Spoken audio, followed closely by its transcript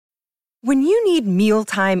When you need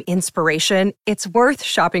mealtime inspiration, it's worth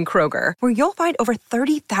shopping Kroger, where you'll find over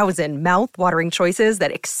 30,000 mouth-watering choices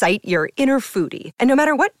that excite your inner foodie. And no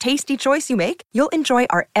matter what tasty choice you make, you'll enjoy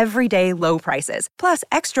our everyday low prices, plus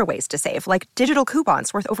extra ways to save, like digital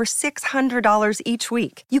coupons worth over $600 each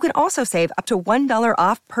week. You can also save up to $1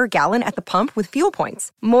 off per gallon at the pump with fuel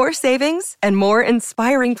points. More savings and more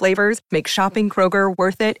inspiring flavors make shopping Kroger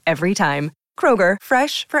worth it every time. Kroger,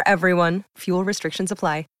 fresh for everyone. Fuel restrictions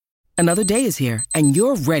apply. Another day is here, and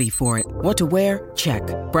you're ready for it. What to wear? Check.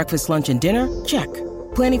 Breakfast, lunch, and dinner? Check.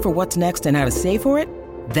 Planning for what's next and how to save for it?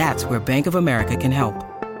 That's where Bank of America can help.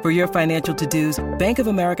 For your financial to-dos, Bank of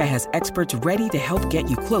America has experts ready to help get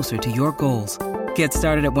you closer to your goals. Get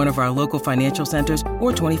started at one of our local financial centers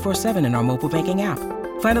or 24/7 in our mobile banking app.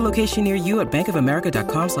 Find a location near you at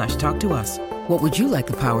bankofamerica.com/talktous. What would you like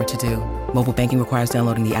the power to do? Mobile banking requires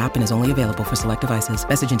downloading the app and is only available for select devices.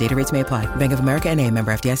 Message and data rates may apply. Bank of America N.A.,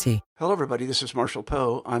 member FDIC. Hello, everybody. This is Marshall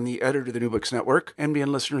Poe. I'm the editor of the New Books Network.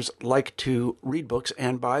 NBN listeners like to read books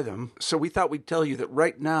and buy them. So we thought we'd tell you that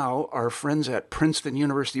right now, our friends at Princeton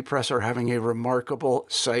University Press are having a remarkable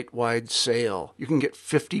site-wide sale. You can get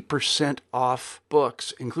 50% off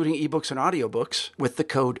books, including ebooks and audiobooks, with the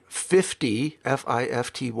code 50,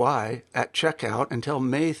 F-I-F-T-Y, at checkout until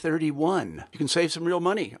May 31. You can save some real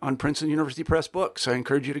money on Princeton University Press books. I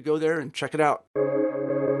encourage you to go there and check it out.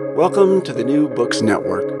 Welcome to the New Books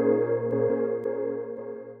Network.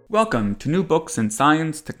 Welcome to New Books in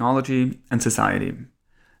Science, Technology, and Society.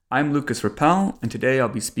 I'm Lucas Rappel, and today I'll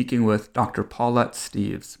be speaking with Dr. Paulette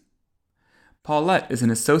Steeves. Paulette is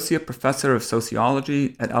an Associate Professor of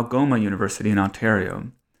Sociology at Algoma University in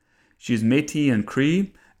Ontario. She is Métis and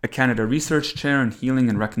Cree, a Canada Research Chair in Healing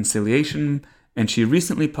and Reconciliation, and she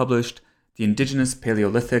recently published The Indigenous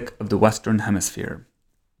Paleolithic of the Western Hemisphere.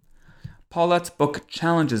 Paulette's book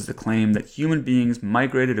challenges the claim that human beings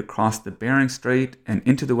migrated across the Bering Strait and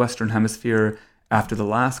into the Western Hemisphere after the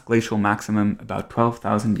last glacial maximum about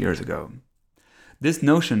 12,000 years ago. This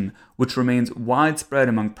notion, which remains widespread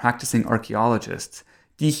among practicing archaeologists,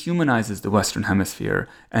 dehumanizes the Western Hemisphere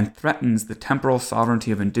and threatens the temporal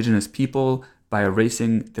sovereignty of Indigenous people by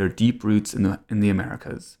erasing their deep roots in the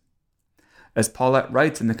Americas. As Paulette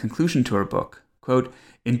writes in the conclusion to her book, quote,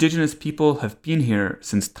 "Indigenous people have been here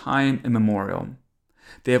since time immemorial.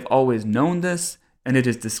 They have always known this, and it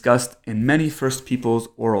is discussed in many First Peoples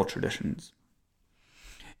oral traditions."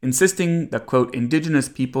 Insisting that, quote, "Indigenous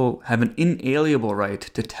people have an inalienable right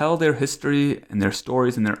to tell their history and their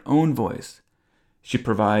stories in their own voice," she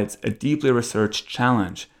provides a deeply researched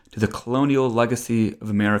challenge to the colonial legacy of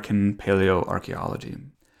American paleoarchaeology.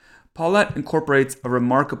 Paulette incorporates a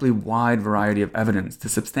remarkably wide variety of evidence to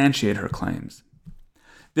substantiate her claims.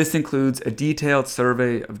 This includes a detailed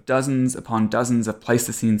survey of dozens upon dozens of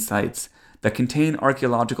Pleistocene sites that contain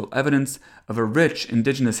archaeological evidence of a rich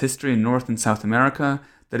indigenous history in North and South America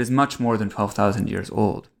that is much more than 12,000 years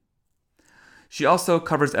old. She also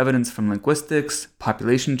covers evidence from linguistics,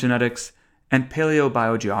 population genetics, and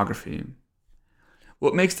paleobiogeography.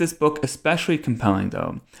 What makes this book especially compelling,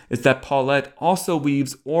 though, is that Paulette also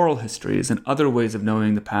weaves oral histories and other ways of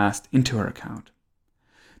knowing the past into her account.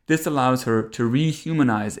 This allows her to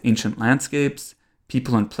rehumanize ancient landscapes,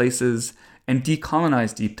 people and places, and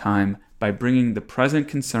decolonize deep time by bringing the present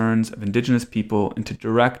concerns of Indigenous people into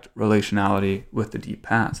direct relationality with the deep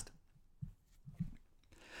past.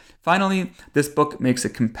 Finally, this book makes a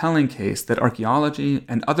compelling case that archaeology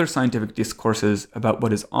and other scientific discourses about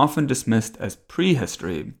what is often dismissed as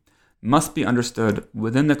prehistory must be understood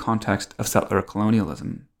within the context of settler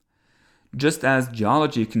colonialism. Just as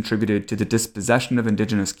geology contributed to the dispossession of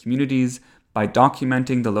indigenous communities by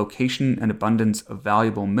documenting the location and abundance of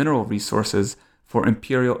valuable mineral resources for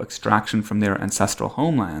imperial extraction from their ancestral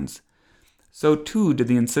homelands, so too did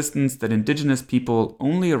the insistence that indigenous people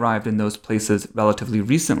only arrived in those places relatively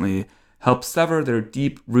recently help sever their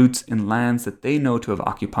deep roots in lands that they know to have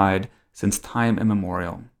occupied since time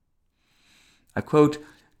immemorial. I quote,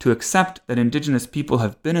 "To accept that indigenous people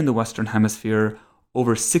have been in the Western Hemisphere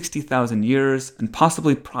over 60,000 years and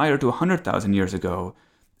possibly prior to 100,000 years ago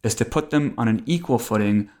is to put them on an equal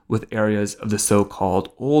footing with areas of the so-called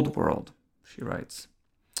Old World," she writes.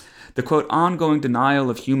 The, quote, "ongoing denial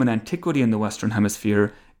of human antiquity in the Western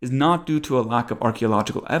Hemisphere is not due to a lack of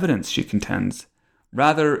archaeological evidence," she contends.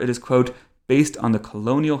 Rather, it is, quote, "based on the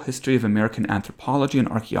colonial history of American anthropology and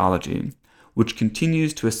archaeology, which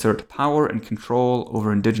continues to assert power and control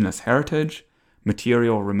over indigenous heritage,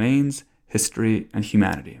 material remains, history, and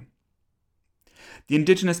humanity." The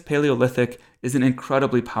Indigenous Paleolithic is an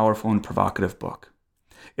incredibly powerful and provocative book.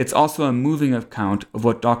 It's also a moving account of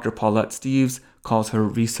what Dr. Paulette Steeves calls her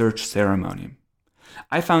research ceremony.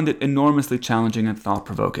 I found it enormously challenging and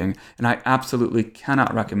thought-provoking, and I absolutely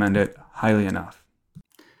cannot recommend it highly enough.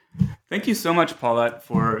 Thank you so much, Paulette,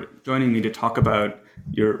 for joining me to talk about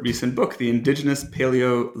your recent book, The Indigenous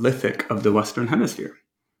Paleolithic of the Western Hemisphere.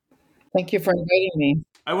 Thank you for inviting me.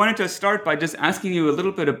 I wanted to start by just asking you a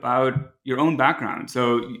little bit about your own background.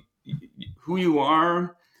 So who you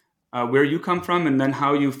are, where you come from, and then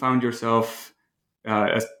how you found yourself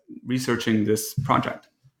as researching this project.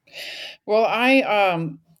 Well,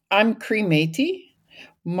 I'm Cree Métis.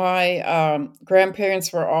 My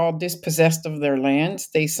grandparents were all dispossessed of their lands.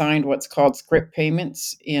 They signed what's called scrip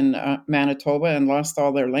payments in Manitoba and lost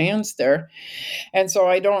all their lands there. And so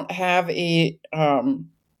I don't have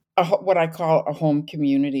what I call a home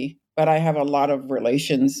community, but I have a lot of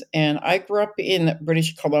relations. And I grew up in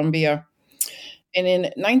British Columbia. And in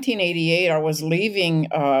 1988, I was leaving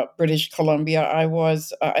British Columbia. I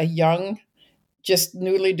was a young, just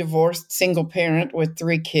newly divorced single parent with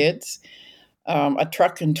 3 kids, a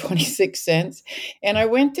truck and 26 cents. And I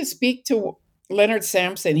went to speak to Leonard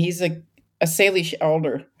Sampson. He's a Salish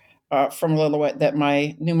elder from Lillooet that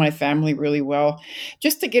knew my family really well,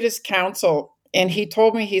 just to get his counsel. And he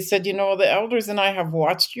told me, he said, the elders and I have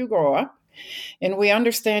watched you grow up, and we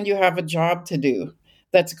understand you have a job to do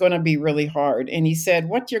that's going to be really hard. And he said,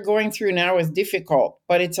 what you're going through now is difficult,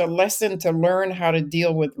 but it's a lesson to learn how to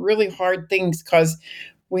deal with really hard things, because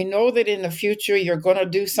we know that in the future you're going to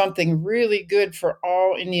do something really good for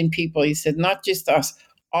all Indian people. He said, not just us,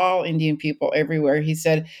 all Indian people everywhere. He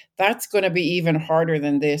said, that's going to be even harder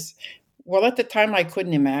than this. Well, at the time, I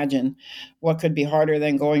couldn't imagine what could be harder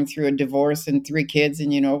than going through a divorce and 3 kids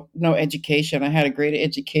and, no education. I had a great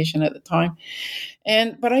education at the time.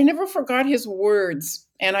 But I never forgot his words.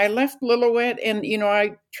 And I left Lillooet and,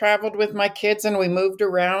 I traveled with my kids and we moved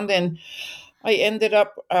around, and I ended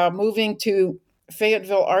up moving to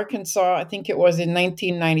Fayetteville, Arkansas. I think it was in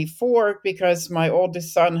 1994, because my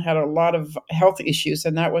oldest son had a lot of health issues,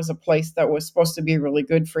 and that was a place that was supposed to be really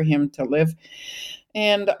good for him to live.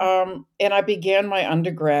 And I began my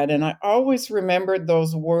undergrad, and I always remembered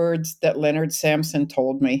those words that Leonard Sampson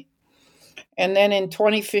told me. And then in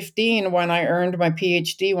 2015, when I earned my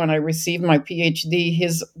PhD, when I received my PhD,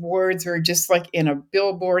 his words were just like in a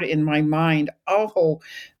billboard in my mind. Oh,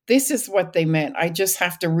 this is what they meant. I just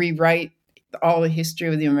have to rewrite all the history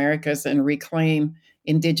of the Americas and reclaim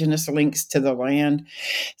Indigenous links to the land.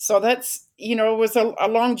 So that's, it was a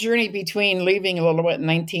long journey between leaving Lillooet in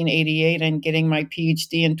 1988 and getting my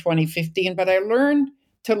PhD in 2015, but I learned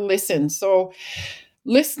to listen. So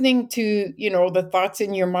listening to, the thoughts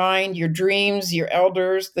in your mind, your dreams, your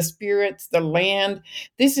elders, the spirits, the land.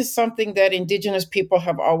 This is something that Indigenous people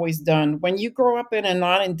have always done. When you grow up in a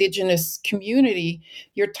non-Indigenous community,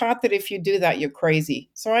 you're taught that if you do that, you're crazy.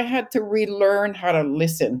 So I had to relearn how to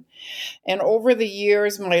listen. And over the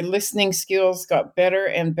years, my listening skills got better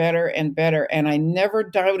and better and better. And I never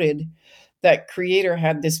doubted that Creator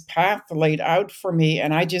had this path laid out for me.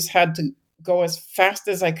 And I just had to go as fast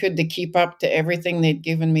as I could to keep up to everything they'd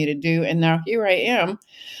given me to do. And now here I am.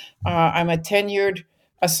 I'm a tenured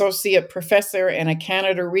associate professor and a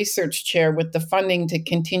Canada Research Chair with the funding to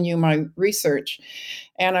continue my research.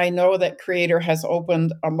 And I know that Creator has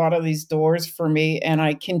opened a lot of these doors for me, and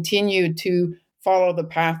I continue to follow the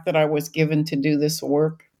path that I was given to do this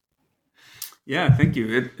work. Yeah, thank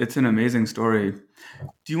you. It's an amazing story.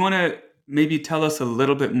 Do you want to maybe tell us a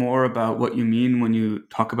little bit more about what you mean when you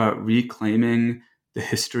talk about reclaiming the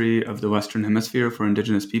history of the Western Hemisphere for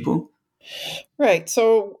Indigenous people? Right.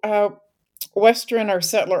 So Western or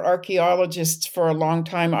settler archaeologists for a long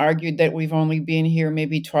time argued that we've only been here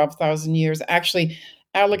maybe 12,000 years. Actually,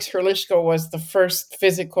 Alex Hryliczko was the first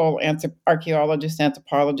physical archaeologist,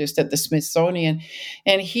 anthropologist at the Smithsonian,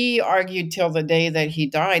 and he argued till the day that he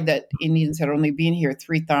died that Indians had only been here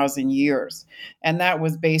 3,000 years. And that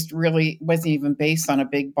was wasn't even based on a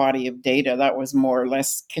big body of data. That was more or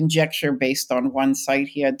less conjecture based on one site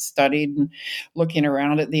he had studied and looking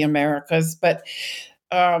around at the Americas. But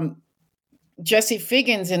Jesse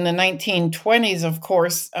Figgins in the 1920s, of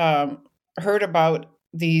course, heard about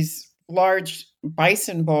these large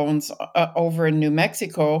bison bones over in New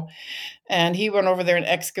Mexico. And he went over there and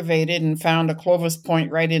excavated and found a Clovis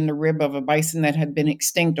point right in the rib of a bison that had been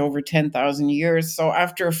extinct over 10,000 years. So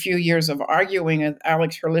after a few years of arguing with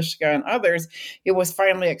Alex Hryliczko and others, it was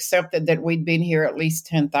finally accepted that we'd been here at least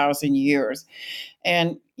 10,000 years.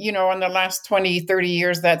 And, in the last 20, 30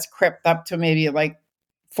 years, that's crept up to maybe like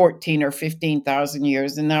 14 or 15,000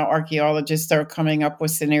 years. And now archaeologists are coming up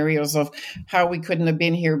with scenarios of how we couldn't have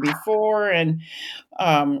been here before. And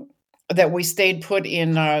that we stayed put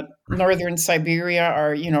in northern Siberia,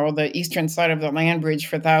 or the eastern side of the land bridge,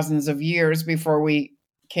 for thousands of years before we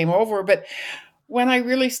came over. But when I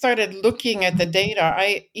really started looking at the data,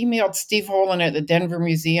 I emailed Steve Holland at the Denver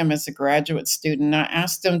Museum as a graduate student. I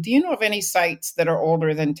asked him, do you know of any sites that are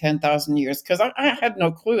older than 10,000 years? Because I had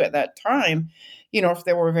no clue at that time, if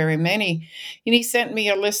there were very many. And he sent me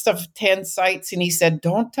a list of 10 sites, and he said,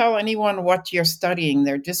 don't tell anyone what you're studying.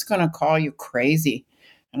 They're just going to call you crazy.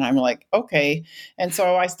 And I'm like, okay. And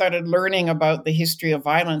so I started learning about the history of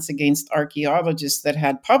violence against archaeologists that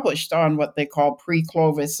had published on what they call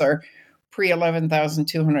pre-Clovis, or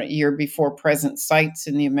pre-11,200 year before present sites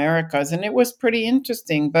in the Americas. And it was pretty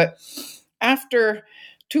interesting. But after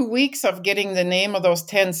 2 weeks of getting the name of those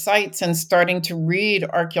 10 sites and starting to read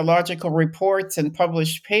archaeological reports and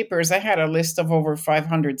published papers, I had a list of over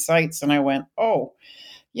 500 sites. And I went, oh,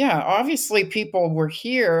 yeah, obviously people were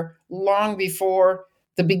here long before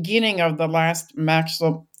the beginning of the last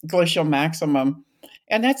glacial maximum.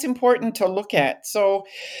 And that's important to look at. So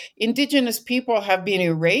Indigenous people have been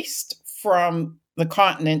erased from the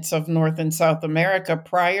continents of North and South America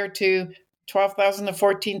prior to 12,000 to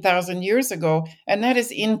 14,000 years ago, and that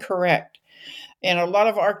is incorrect. And a lot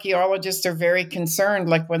of archaeologists are very concerned,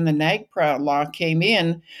 like when the NAGPRA law came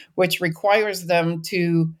in, which requires them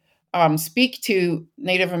to speak to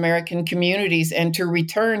Native American communities and to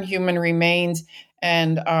return human remains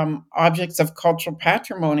and objects of cultural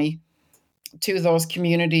patrimony to those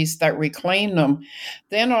communities that reclaim them.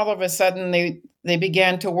 Then all of a sudden they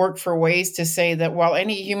began to work for ways to say that while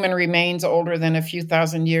any human remains older than a few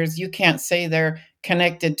thousand years, you can't say they're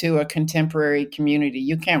connected to a contemporary community.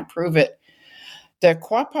 You can't prove it. The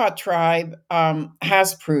Quapaw tribe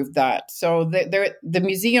has proved that. So the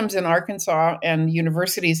museums in Arkansas and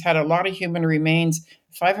universities had a lot of human remains,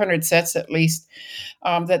 500 sets at least,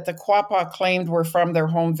 that the Quapaw claimed were from their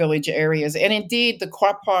home village areas. And indeed, the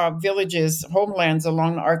Quapaw villages, homelands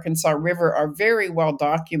along the Arkansas River, are very well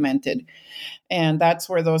documented. And that's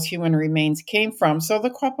where those human remains came from. So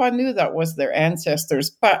the Quapaw knew that was their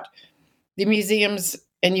ancestors. But the museums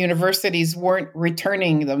and universities weren't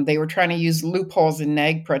returning them. They were trying to use loopholes in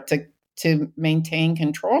NAGPRA to maintain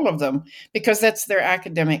control of them, because that's their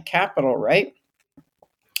academic capital, right?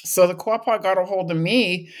 So the Quapaw got a hold of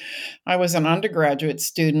me. I was an undergraduate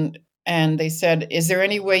student, and they said, is there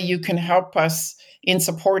any way you can help us in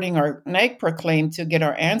supporting our NAGPRA claim to get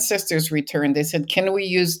our ancestors returned? They said, can we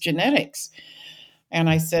use genetics? And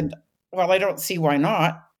I said, well, I don't see why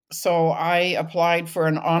not. So I applied for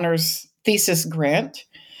an honors thesis grant,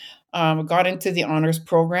 got into the honors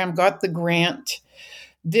program, got the grant,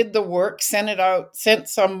 did the work, sent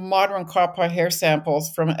some modern Quapaw hair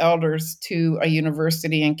samples from elders to a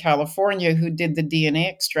university in California who did the DNA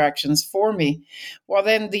extractions for me. Well,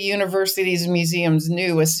 then the universities and museums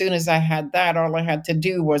knew as soon as I had that, all I had to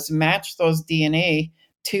do was match those DNA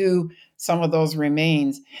to some of those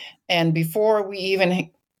remains. And before we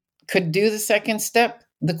even could do the second step,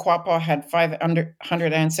 the Quapaw had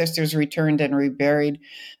 500 ancestors returned and reburied.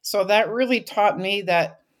 So that really taught me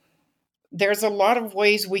that there's a lot of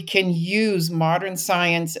ways we can use modern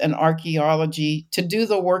science and archaeology to do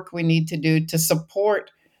the work we need to do to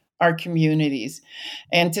support our communities.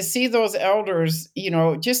 And to see those elders,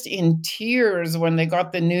 just in tears when they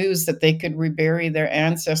got the news that they could rebury their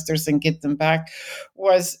ancestors and get them back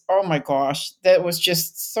was, oh my gosh, that was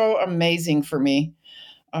just so amazing for me.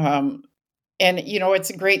 And,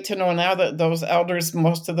 it's great to know now that those elders,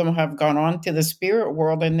 most of them have gone on to the spirit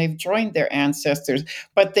world and they've joined their ancestors.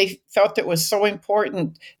 But they felt it was so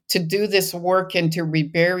important to do this work and to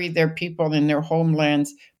rebury their people in their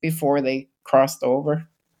homelands before they crossed over.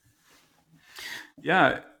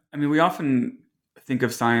 Yeah. I mean, we often think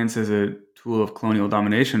of science as a tool of colonial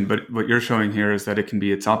domination, but what you're showing here is that it can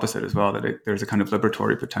be its opposite as well, that there's a kind of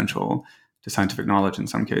liberatory potential to scientific knowledge in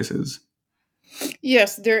some cases.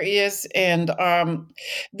 Yes, there is. And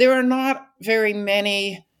there are not very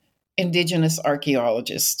many Indigenous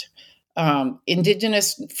archaeologists.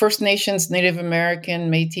 Indigenous First Nations, Native American,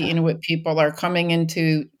 Métis, Inuit people are coming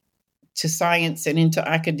into science and into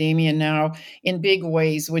academia now in big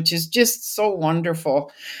ways, which is just so wonderful.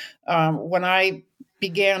 When I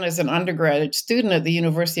began as an undergraduate student at the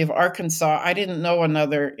University of Arkansas, I didn't know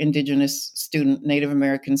another Indigenous student, Native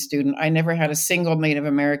American student. I never had a single Native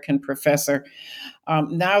American professor.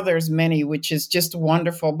 Now there's many, which is just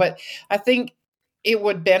wonderful. But I think it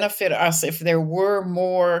would benefit us if there were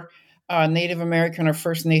more Native American or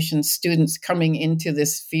First Nation students coming into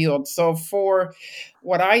this field. So for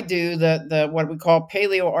what I do, the what we call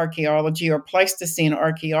paleoarchaeology or Pleistocene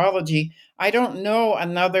archaeology, I don't know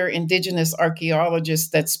another Indigenous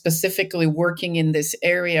archaeologist that's specifically working in this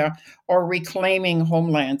area or reclaiming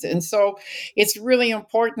homelands. And so it's really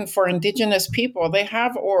important for Indigenous people. They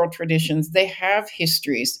have oral traditions, they have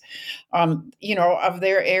histories, of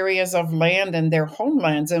their areas of land and their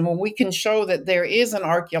homelands. And when we can show that there is an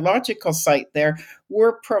archaeological site there,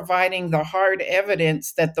 we're providing the hard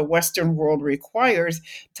evidence that the Western world requires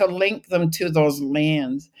to link them to those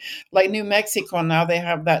lands. Like New Mexico, now they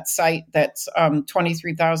have that site that's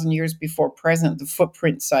 23,000 years before present, the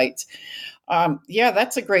footprint site.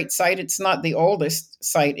 That's a great site. It's not the oldest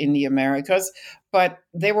site in the Americas, but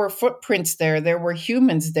there were footprints there. There were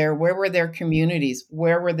humans there. Where were their communities?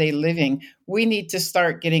 Where were they living? We need to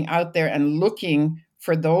start getting out there and looking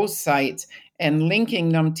for those sites and linking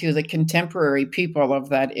them to the contemporary people of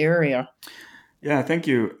that area. Yeah, thank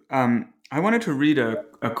you. I wanted to read a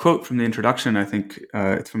quote from the introduction. I think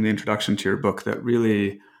it's from the introduction to your book that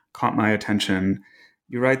really caught my attention.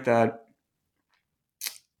 You write that,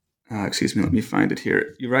 let me find it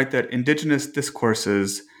here. You write that Indigenous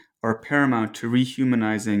discourses are paramount to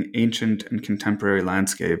rehumanizing ancient and contemporary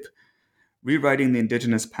landscape. Rewriting the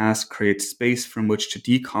Indigenous past creates space from which to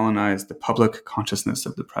decolonize the public consciousness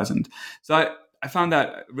of the present. So I found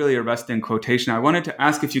that really arresting quotation. I wanted to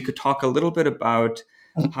ask if you could talk a little bit about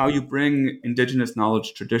how you bring Indigenous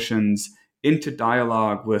knowledge traditions into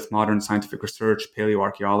dialogue with modern scientific research,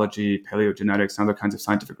 paleoarchaeology, paleogenetics, and other kinds of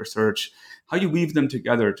scientific research, how you weave them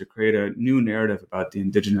together to create a new narrative about the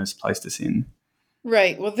Indigenous Pleistocene.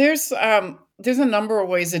 Right. Well, there's a number of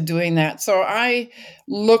ways of doing that. So I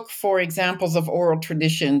look for examples of oral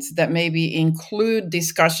traditions that maybe include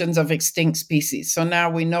discussions of extinct species. So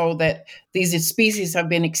now we know that these species have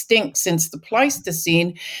been extinct since the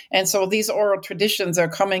Pleistocene. And so these oral traditions are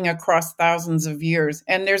coming across thousands of years.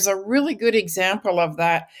 And there's a really good example of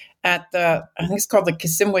that at I think it's called the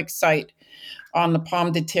Kisimwick site on the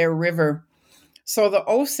Pomme de Terre River. So the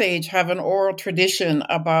Osage have an oral tradition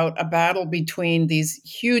about a battle between these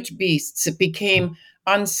huge beasts. It became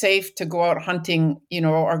unsafe to go out hunting,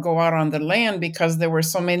 or go out on the land because there were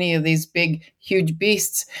so many of these big, huge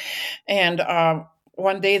beasts. And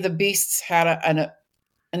one day the beasts had an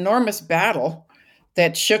enormous battle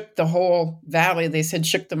that shook the whole valley. They said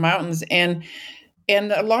shook the mountains, and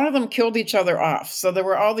a lot of them killed each other off. So there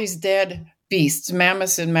were all these dead beasts,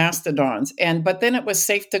 mammoths and mastodons. But then it was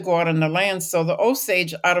safe to go out on the land. So the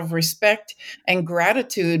Osage, out of respect and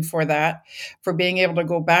gratitude for that, for being able to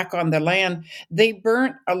go back on the land, they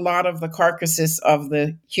burnt a lot of the carcasses of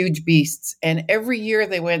the huge beasts. And every year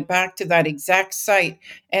they went back to that exact site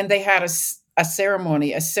and they had a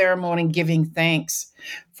ceremony giving thanks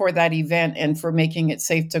for that event and for making it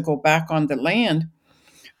safe to go back on the land.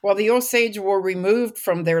 Well, the Osage were removed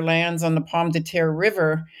from their lands on the Pomme de Terre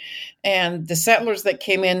River, and the settlers that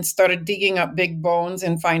came in started digging up big bones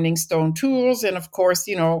and finding stone tools. And of course,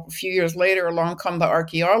 a few years later, along come the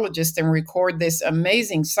archaeologists and record this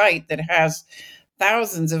amazing site that has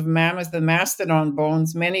thousands of mammoth and mastodon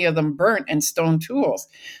bones, many of them burnt, and stone tools.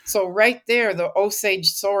 So right there, the Osage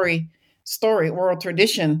story, oral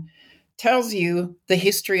tradition, tells you the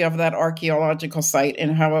history of that archaeological site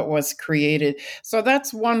and how it was created. So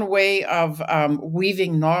that's one way of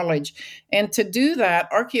weaving knowledge. And to do that,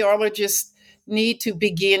 archaeologists need to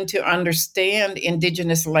begin to understand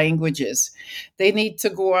Indigenous languages. They need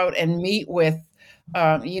to go out and meet with,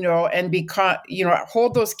 and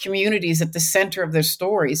hold those communities at the center of their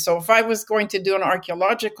stories. So if I was going to do an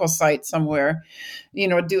archaeological site somewhere,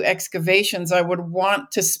 do excavations, I would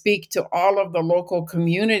want to speak to all of the local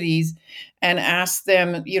communities and ask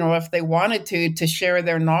them, if they wanted to share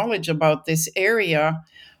their knowledge about this area,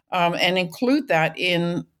 and include that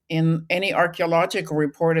in any archaeological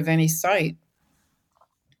report of any site.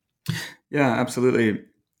 Yeah, absolutely.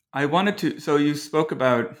 So you spoke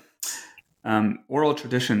about oral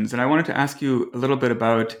traditions. And I wanted to ask you a little bit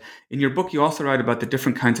about, in your book, you also write about the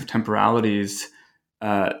different kinds of temporalities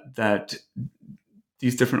that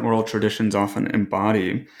these different oral traditions often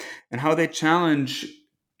embody, and how they challenge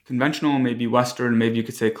conventional, maybe Western, maybe you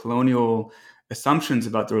could say colonial assumptions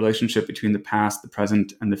about the relationship between the past, the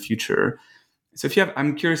present, and the future. So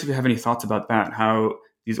I'm curious if you have any thoughts about that, how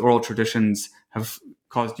these oral traditions have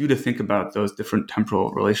caused you to think about those different temporal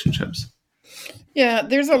relationships. Yeah,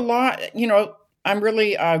 there's a lot, I'm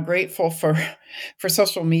really grateful for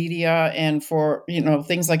social media and for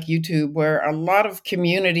things like YouTube, where a lot of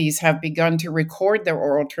communities have begun to record their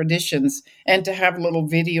oral traditions and to have little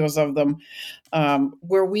videos of them,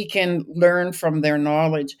 where we can learn from their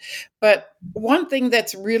knowledge. But one thing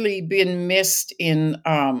that's really been missed in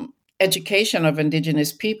education of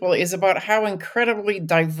Indigenous people is about how incredibly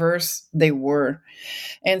diverse they were.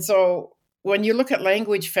 And so when you look at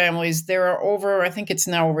language families, there are I think it's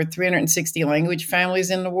now over 360 language families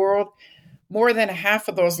in the world. More than half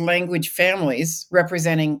of those language families,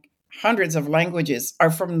 representing hundreds of languages, are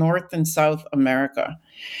from North and South America.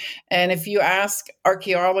 And if you ask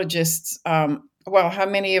archaeologists, how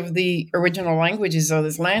many of the original languages of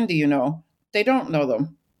this land do you know? They don't know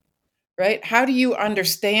them, right? How do you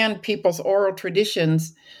understand people's oral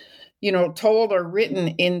traditions, told or written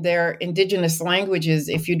in their indigenous languages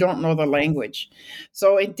if you don't know the language?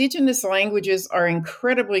 So indigenous languages are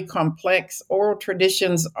incredibly complex. Oral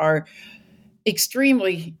traditions are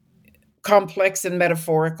extremely complex and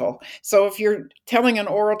metaphorical. So if you're telling an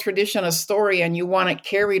oral tradition, a story, and you want it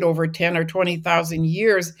carried over 10 or 20,000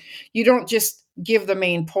 years, you don't just give the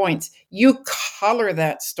main points. You color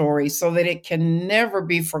that story so that it can never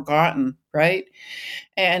be forgotten, right?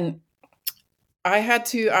 And I had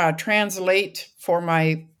to translate for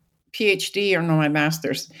my PhD, or no, my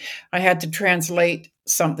master's. I had to translate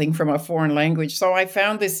something from a foreign language. So I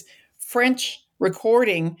found this French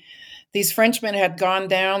recording. These Frenchmen had gone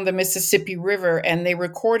down the Mississippi River and they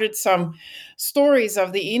recorded some stories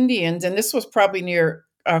of the Indians. And this was probably near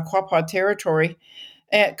Quapaw territory,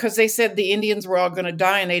 because they said the Indians were all going to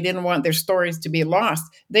die and they didn't want their stories to be lost.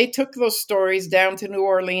 They took those stories down to New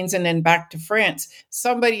Orleans and then back to France.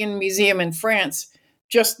 Somebody in a museum in France,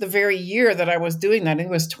 just the very year that I was doing that, I think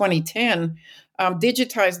it was 2010,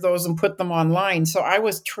 digitized those and put them online. So I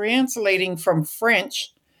was translating from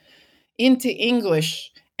French into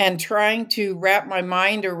English and trying to wrap my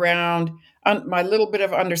mind around my little bit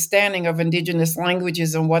of understanding of Indigenous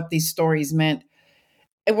languages and what these stories meant.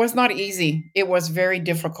 It was not easy. It was very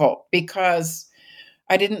difficult because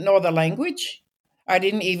I didn't know the language. I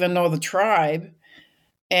didn't even know the tribe.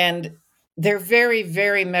 And they're very,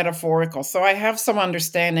 very metaphorical. So I have some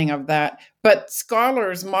understanding of that. But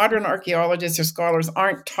scholars, modern archaeologists or scholars,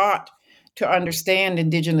 aren't taught to understand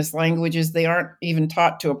Indigenous languages. They aren't even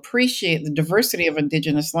taught to appreciate the diversity of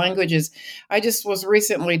Indigenous languages. I just was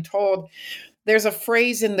recently told there's a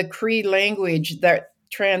phrase in the Cree language that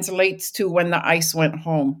translates to when the ice went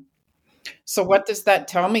home. So what does that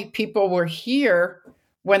tell me? People were here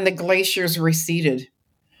when the glaciers receded,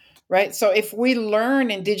 right? So if we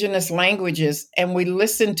learn Indigenous languages and we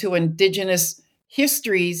listen to Indigenous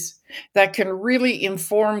histories, that can really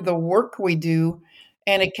inform the work we do,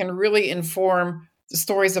 and it can really inform the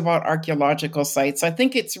stories about archaeological sites. I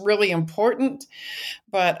think it's really important,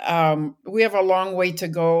 but we have a long way to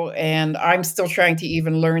go, and I'm still trying to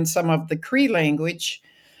even learn some of the Cree language.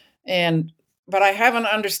 But I have an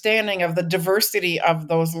understanding of the diversity of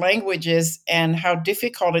those languages and how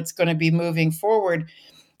difficult it's going to be moving forward.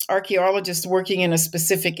 Archaeologists working in a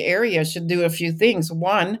specific area should do a few things.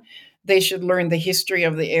 One, they should learn the history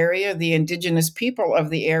of the area, the Indigenous people of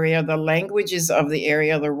the area, the languages of the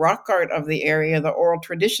area, the rock art of the area, the oral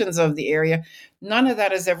traditions of the area. None of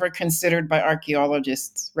that is ever considered by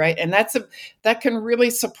archaeologists, right? And that can really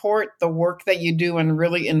support the work that you do and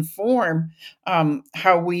really inform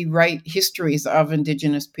how we write histories of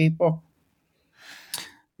Indigenous people.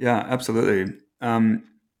 Yeah, absolutely. I'm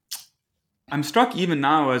struck even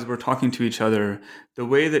now as we're talking to each other, the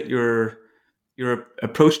way that your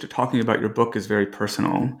approach to talking about your book is very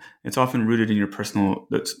personal. It's often rooted in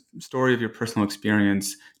the story of your personal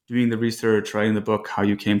experience, doing the research, writing the book, how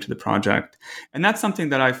you came to the project. And that's something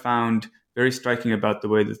that I found very striking about the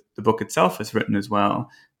way that the book itself is written as well,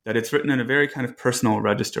 that it's written in a very kind of personal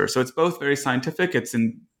register. So it's both very scientific,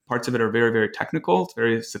 parts of it are very, very technical, it's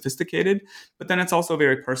very sophisticated, but then it's also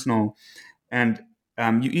very personal. And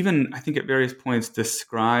you even, I think at various points,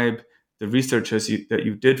 describe the research that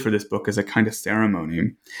you did for this book as a kind of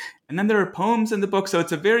ceremony. And then there are poems in the book. So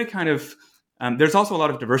it's a very kind of, there's also a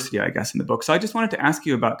lot of diversity, I guess, in the book. So I just wanted to ask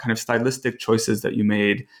you about kind of stylistic choices that you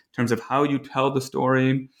made in terms of how you tell the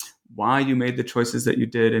story, why you made the choices that you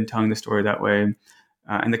did in telling the story that way,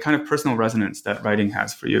 and the kind of personal resonance that writing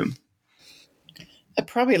has for you. It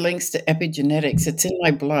probably links to epigenetics. It's in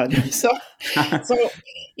my blood. So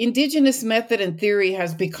Indigenous method and theory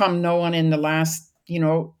has become known in the last,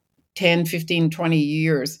 10, 15, 20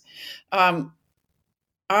 years.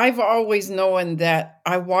 I've always known that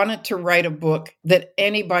I wanted to write a book that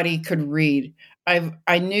anybody could read.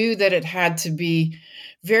 I knew that it had to be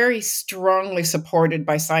very strongly supported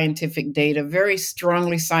by scientific data, very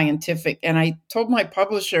strongly scientific. And I told my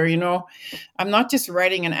publisher, I'm not just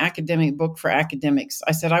writing an academic book for academics.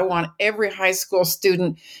 I said, I want every high school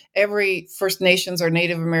student, every First Nations or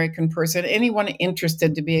Native American person, anyone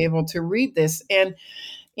interested to be able to read this. And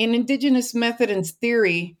in Indigenous method and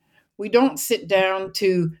theory, we don't sit down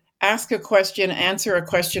to ask a question, answer a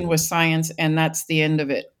question with science, and that's the end of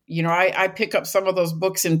it. I pick up some of those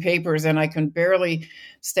books and papers and I can barely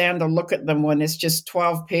stand to look at them when it's just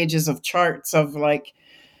 12 pages of charts of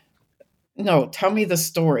no, tell me the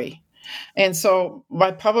story. And so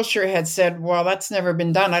my publisher had said, well, that's never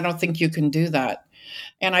been done. I don't think you can do that.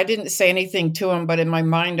 And I didn't say anything to him, but in my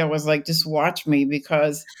mind, I was like, just watch me,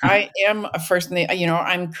 because I am a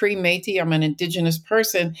I'm Cree Métis, I'm an Indigenous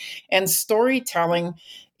person, and storytelling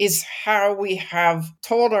is how we have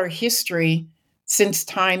told our history since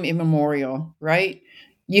time immemorial, right?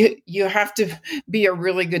 You have to be a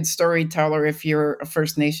really good storyteller if you're a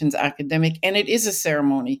First Nations academic, and it is a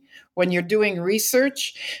ceremony. When you're doing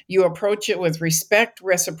research, you approach it with respect,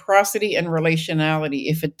 reciprocity, and relationality.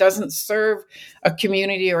 If it doesn't serve a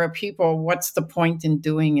community or a people, what's the point in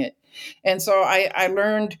doing it? And so I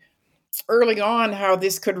learned early on how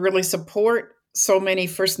this could really support so many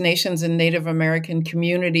First Nations and Native American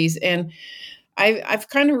communities. And I've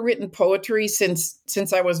kind of written poetry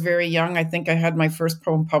since I was very young. I think I had my first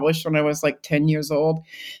poem published when I was like 10 years old.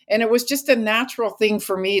 And it was just a natural thing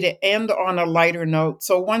for me to end on a lighter note.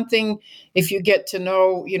 So one thing, if you get to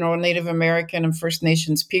know, Native American and First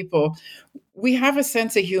Nations people, we have a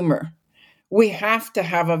sense of humor. We have to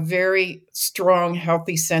have a very strong,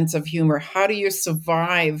 healthy sense of humor. How do you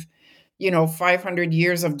survive 500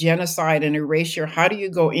 years of genocide and erasure? How do you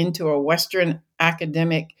go into a Western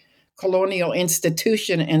academic colonial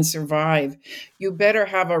institution and survive? You better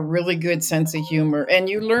have a really good sense of humor, and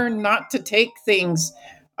you learn not to take things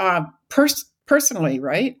personally,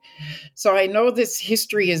 right? So I know this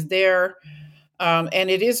history is there, and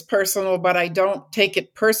it is personal, but I don't take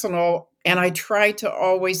it personal, and I try to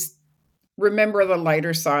always remember the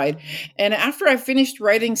lighter side. And after I finished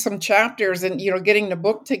writing some chapters and getting the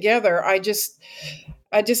book together, I just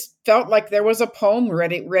felt like there was a poem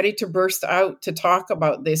ready to burst out to talk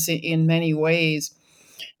about this in many ways.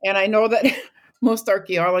 And I know that most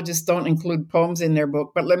archaeologists don't include poems in their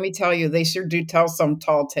book, but let me tell you, they sure do tell some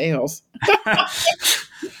tall tales.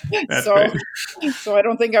 So I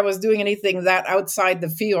don't think I was doing anything that outside the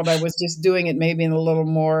field. I was just doing it maybe in a little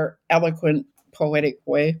more eloquent, poetic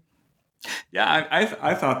way. Yeah,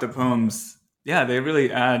 I thought the poems, they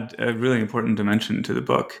really add a really important dimension to the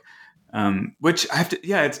book. Which I have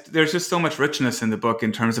to, there's just so much richness in the book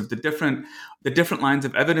in terms of the different lines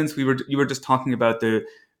of evidence. You were just talking about the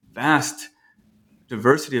vast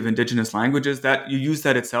diversity of Indigenous languages, that you use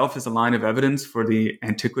that itself as a line of evidence for the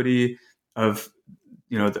antiquity of,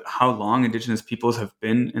 how long Indigenous peoples have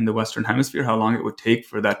been in the Western Hemisphere, how long it would take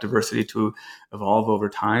for that diversity to evolve over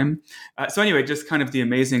time. So anyway, just kind of the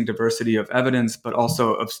amazing diversity of evidence, but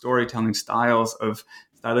also of storytelling styles, of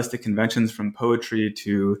stylistic conventions, from poetry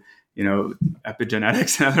to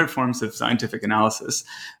epigenetics and other forms of scientific analysis.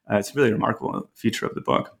 It's a really remarkable feature of the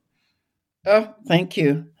book. Oh, thank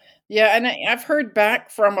you. Yeah, and I've heard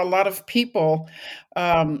back from a lot of people,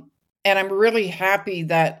 and I'm really happy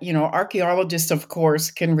that, archaeologists, of course,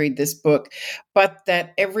 can read this book, but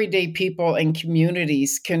that everyday people and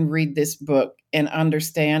communities can read this book and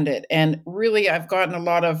understand it. And really, I've gotten a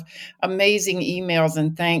lot of amazing emails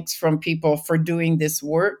and thanks from people for doing this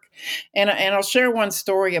work. And I'll share one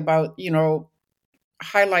story about,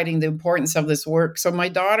 highlighting the importance of this work. So my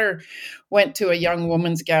daughter went to a young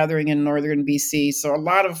women's gathering in northern BC. So a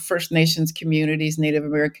lot of First Nations communities, Native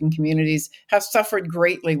American communities have suffered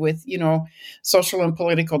greatly with, social and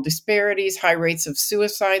political disparities, high rates of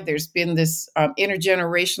suicide. There's been this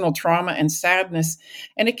intergenerational trauma and sadness,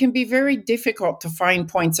 and it can be very difficult to find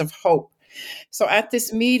points of hope. So at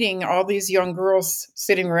this meeting, all these young girls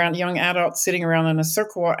young adults sitting around in a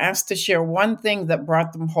circle, were asked to share one thing that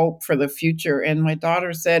brought them hope for the future. And my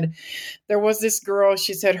daughter said, there was this girl,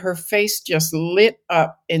 she said her face just lit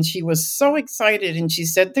up and she was so excited. And she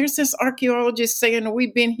said, there's this archaeologist saying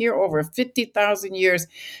we've been here over 50,000 years.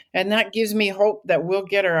 And that gives me hope that we'll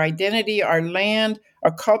get our identity, our land,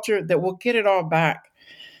 our culture, that we'll get it all back.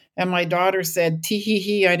 And my daughter said,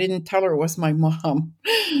 tee-hee-hee, I didn't tell her it was my mom.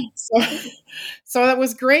 So that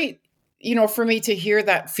was great, for me to hear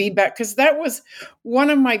that feedback, because that was one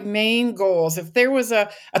of my main goals. If there was a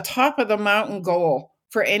top of the mountain goal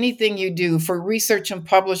for anything you do, for research and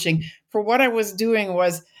publishing, for what I was doing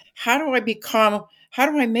was, how do I become how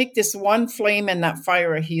do I make this one flame in that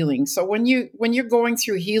fire of healing? So when you're going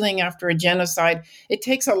through healing after a genocide, it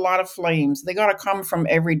takes a lot of flames. They got to come from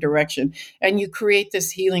every direction, and you create this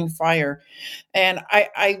healing fire. And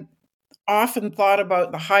I often thought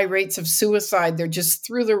about the high rates of suicide. They're just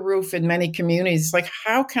through the roof in many communities. Like,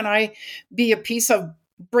 how can I be a piece of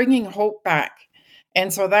bringing hope back?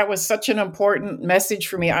 And so that was such an important message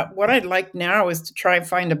for me. What I'd like now is to try and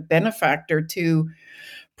find a benefactor to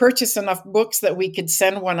purchase enough books that we could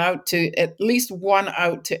send one out to, at least one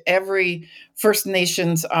out to every First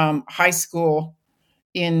Nations high school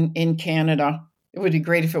in Canada. It would be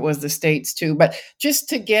great if it was the States too, but just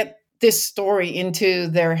to get this story into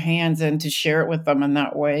their hands and to share it with them in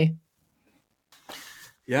that way.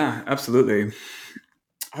 Yeah, absolutely.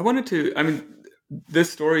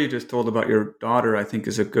 This story you just told about your daughter, I think,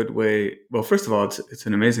 is a good way. Well, first of all, it's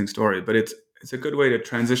an amazing story, but it's a good way to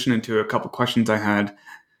transition into a couple questions I had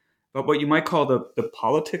about what you might call the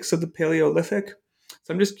politics of the Paleolithic.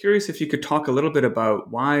 So I'm just curious if you could talk a little bit about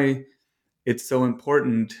why it's so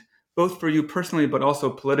important, both for you personally, but also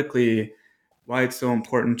politically, why it's so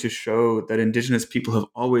important to show that Indigenous people have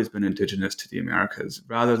always been Indigenous to the Americas,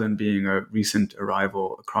 rather than being a recent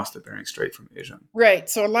arrival across the Bering Strait from Asia. Right.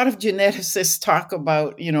 So a lot of geneticists talk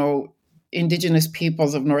about, Indigenous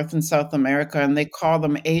peoples of North and South America, and they call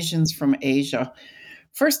them Asians from Asia.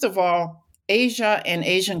 First of all, Asia and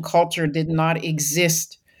Asian culture did not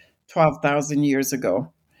exist 12,000 years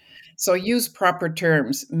ago. So use proper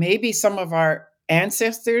terms. Maybe some of our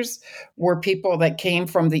ancestors were people that came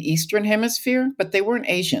from the Eastern Hemisphere, but they weren't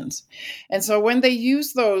Asians. And so when they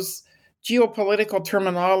use those geopolitical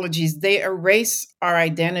terminologies, they erase our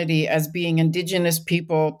identity as being Indigenous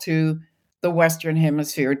people to the Western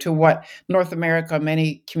Hemisphere, to what North America,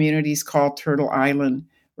 many communities call Turtle Island,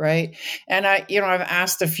 right? And I've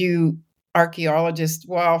asked a few archaeologists,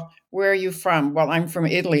 well, where are you from? Well, I'm from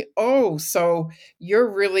Italy. Oh, so you're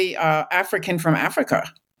really African from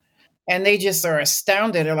Africa. And they just are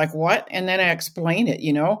astounded. They're like, what? And then I explain it,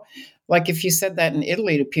 like if you said that in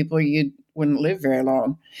Italy to people, you wouldn't live very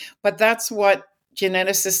long. But that's what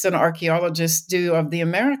geneticists and archaeologists do of the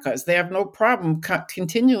Americas. They have no problem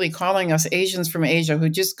continually calling us Asians from Asia who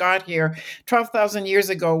just got here 12,000 years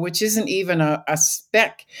ago, which isn't even a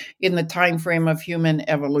speck in the time frame of human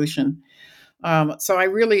evolution. So I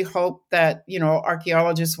really hope that,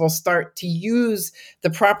 archaeologists will start to use the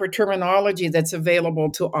proper terminology that's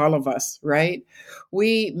available to all of us, right?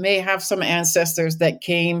 We may have some ancestors that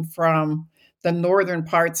came from the northern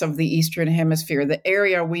parts of the Eastern Hemisphere, the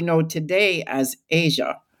area we know today as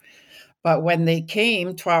Asia. But when they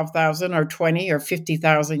came 12,000 or 20 or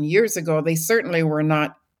 50,000 years ago, they certainly were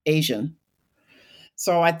not Asian.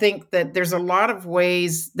 So I think that there's a lot of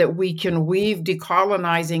ways that we can weave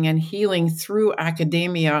decolonizing and healing through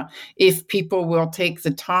academia if people will take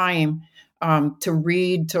the time to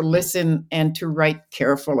read, to listen, and to write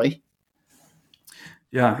carefully.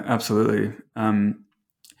 Yeah, absolutely.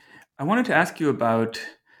 I wanted to ask you about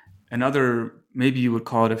another, maybe you would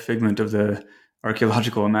call it a figment of the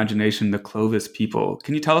archaeological imagination, the Clovis people.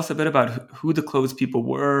 Can you tell us a bit about who the Clovis people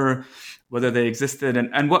were, whether they existed,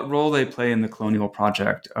 and what role they play in the colonial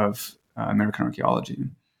project of American archaeology?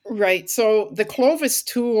 Right. So the Clovis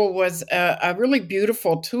tool was a really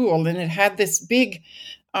beautiful tool, and it had this big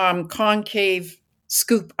concave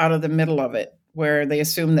scoop out of the middle of it, where they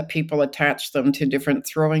assumed that people attached them to different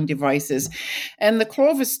throwing devices. And the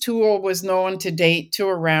Clovis tool was known to date to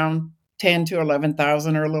around 10 to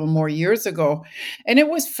 11,000 or a little more years ago. And it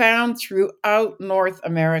was found throughout North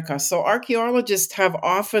America. So archaeologists have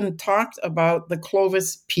often talked about the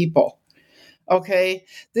Clovis people. Okay,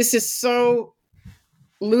 this is so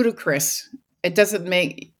ludicrous. It's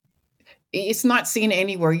not seen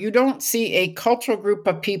anywhere. You don't see a cultural group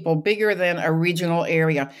of people bigger than a regional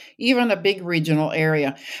area, even a big regional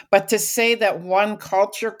area. But to say that one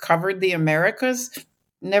culture covered the Americas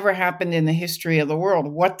never happened in the history of the world.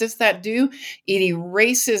 What does that do? It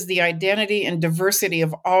erases the identity and diversity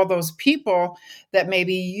of all those people that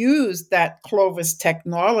maybe used that Clovis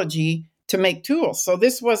technology to make tools. So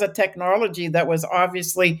this was a technology that was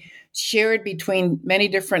obviously shared between many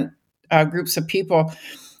different groups of people.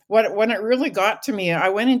 When it really got to me, I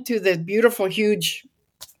went into the beautiful, huge,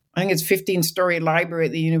 I think it's 15-story library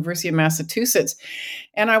at the University of Massachusetts,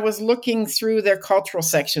 and I was looking through their cultural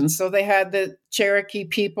sections. So they had the Cherokee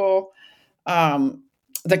people, the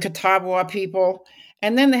Catawba people,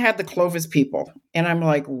 and then they had the Clovis people. And I'm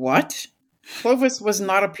like, what? Clovis was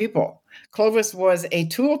not a people. Clovis was a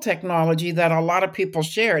tool technology that a lot of people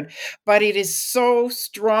shared, but it is so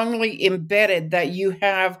strongly embedded that you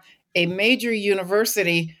have a major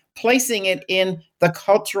university placing it in the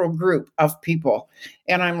cultural group of people.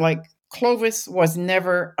 And I'm like, Clovis was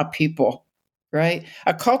never a people, right?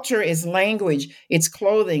 A culture is language, it's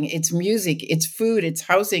clothing, it's music, it's food, it's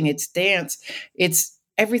housing, it's dance, it's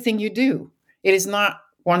everything you do. It is not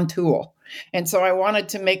one tool. And so I wanted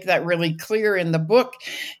to make that really clear in the book.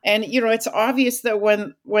 And, it's obvious that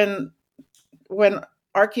when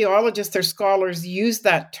archaeologists or scholars use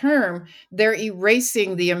that term, they're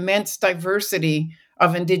erasing the immense diversity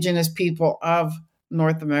of Indigenous people of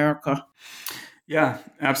North America. Yeah,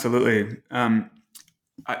 absolutely.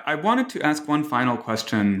 I wanted to ask one final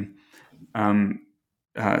question.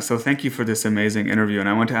 So thank you for this amazing interview. And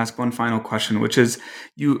I want to ask one final question, which is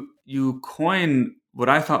you coin what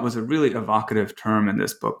I thought was a really evocative term in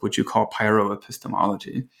this book, which you call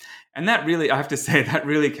pyroepistemology. And that really, I have to say, that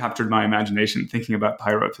really captured my imagination thinking about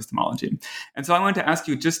pyroepistemology. And so I wanted to ask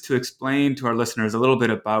you just to explain to our listeners a little bit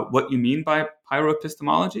about what you mean by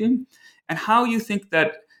pyroepistemology and how you think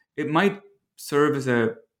that it might serve as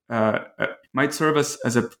might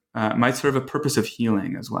serve a purpose of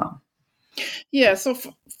healing as well. Yeah, so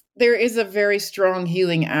there is a very strong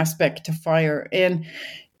healing aspect to fire. And,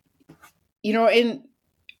 in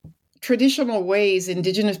traditional ways,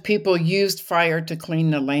 Indigenous people used fire to clean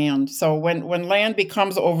the land. So when land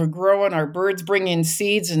becomes overgrown, our birds bring in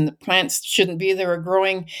seeds and the plants shouldn't be there or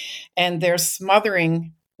growing, and they're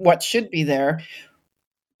smothering what should be there.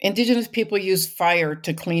 Indigenous people use fire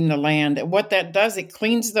to clean the land. And what that does, it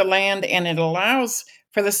cleans the land and it allows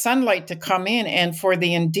for the sunlight to come in and for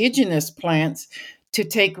the indigenous plants to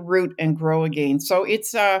take root and grow again. So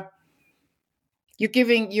it's you're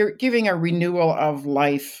giving a renewal of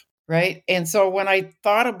life, right? And so when I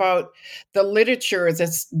thought about the literature,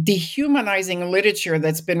 that's dehumanizing literature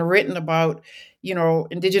that's been written about,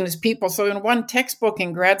 Indigenous people. So in one textbook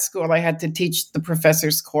in grad school, I had to teach the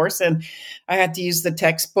professor's course, and I had to use the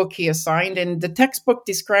textbook he assigned. And the textbook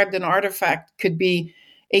described an artifact could be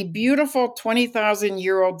a beautiful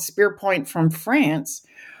 20,000-year-old spear point from France,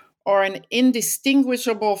 or an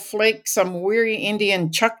indistinguishable flake some weary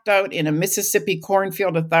Indian chucked out in a Mississippi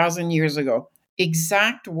cornfield 1,000 years ago.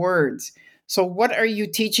 Exact words. So what are you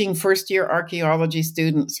teaching first-year archaeology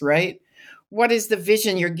students, right? What is the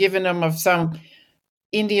vision you're giving them of some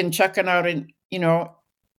Indian chucking out a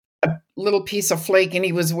little piece of flake and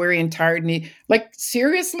he was weary and tired? And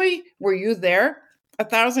seriously, were you there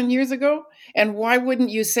 1,000 years ago? And why wouldn't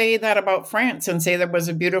you say that about France and say there was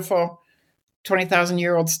a beautiful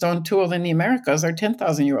 20,000-year-old stone tool in the Americas or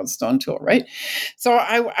 10,000-year-old stone tool, right? So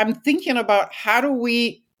I'm thinking about how do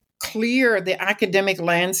we clear the academic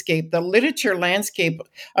landscape, the literature landscape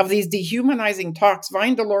of these dehumanizing talks.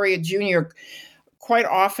 Vine Deloria Jr. quite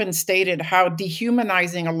often stated how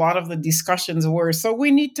dehumanizing a lot of the discussions were. So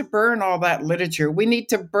we need to burn all that literature. We need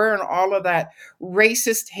to burn all of that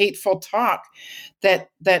racist, hateful talk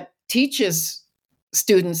that teaches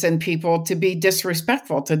students and people to be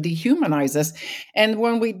disrespectful, to dehumanize us. And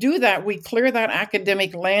when we do that, we clear that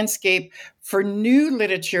academic landscape for new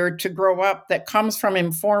literature to grow up that comes from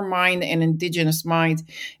informed mind and Indigenous minds.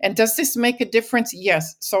 And does this make a difference?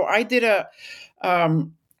 Yes. So I did a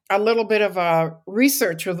little bit of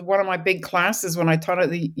research with one of my big classes when I taught at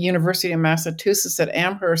the University of Massachusetts at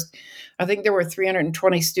Amherst. I think there were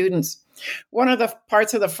 320 students. One of the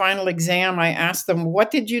parts of the final exam, I asked them,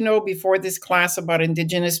 what did you know before this class about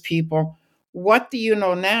Indigenous people? What do you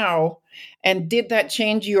know now? And did that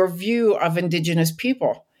change your view of Indigenous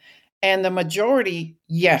people? And the majority,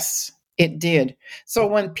 yes, it did. So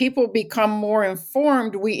when people become more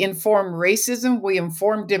informed, we inform racism, we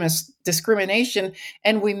inform discrimination,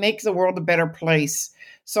 and we make the world a better place.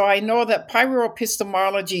 So I know that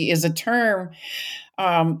pyroepistemology is a term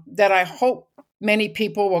that I hope many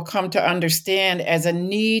people will come to understand as a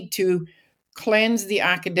need to cleanse the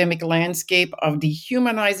academic landscape of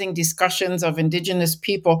dehumanizing discussions of Indigenous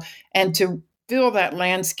people and to fill that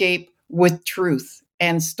landscape with truth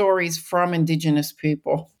and stories from Indigenous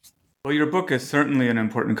people. Well, your book is certainly an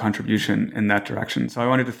important contribution in that direction. So I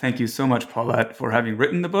wanted to thank you so much, Paulette, for having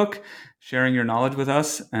written the book, sharing your knowledge with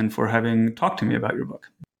us, and for having talked to me about your book.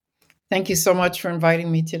 Thank you so much for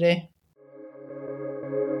inviting me today.